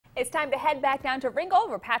It's time to head back down to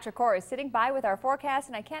Ringgold, where Patrick Orr is sitting by with our forecast,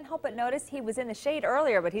 and I can't help but notice he was in the shade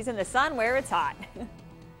earlier, but he's in the sun where it's hot.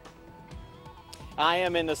 I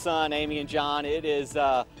am in the sun, Amy and John. It is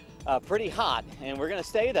pretty hot, and we're going to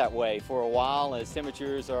stay that way for a while as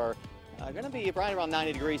temperatures are going to be right around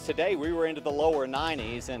 90 degrees today. We were into the lower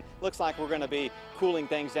 90s, and looks like we're going to be cooling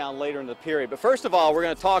things down later in the period. But first of all, we're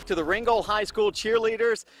going to talk to the Ringgold High School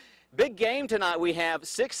cheerleaders. Big game tonight. We have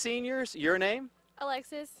 6 seniors. Your name?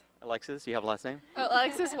 Alexis. Alexis, you have a last name?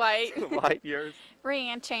 Alexis White. White, yours?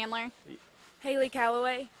 Rianne Chandler. Haley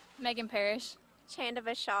Calloway. Megan Parrish. Chanda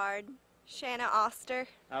Bashard. Shanna Oster.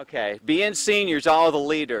 Okay, being seniors, all the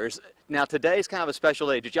leaders. Now today's kind of a special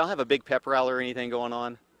day. Did y'all have a big pep rally or anything going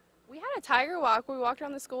on? We had a tiger walk. We walked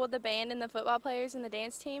around the school with the band and the football players and the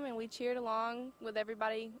dance team, and we cheered along with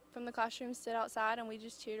everybody from the classroom, stood outside, and we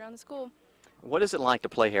just cheered around the school. What is it like to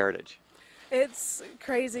play Heritage? It's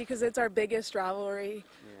crazy because it's our biggest rivalry,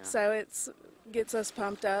 so it gets us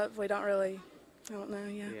pumped up. We don't really, I don't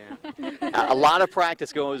know, A lot of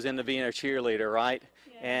practice goes into being a cheerleader, right?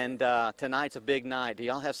 Yeah. And tonight's a big night. Do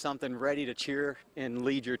y'all have something ready to cheer and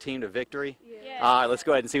lead your team to victory? Yeah. All right, let's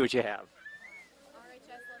go ahead and see what you have.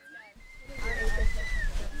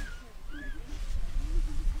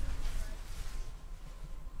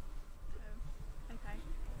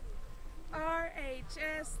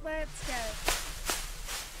 RHS, let's go.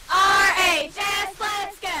 RHS,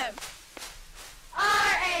 let's go.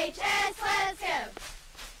 RHS, let's go.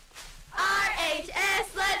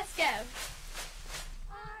 RHS, let's go.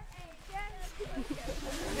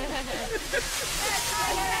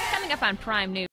 Coming up on Prime News.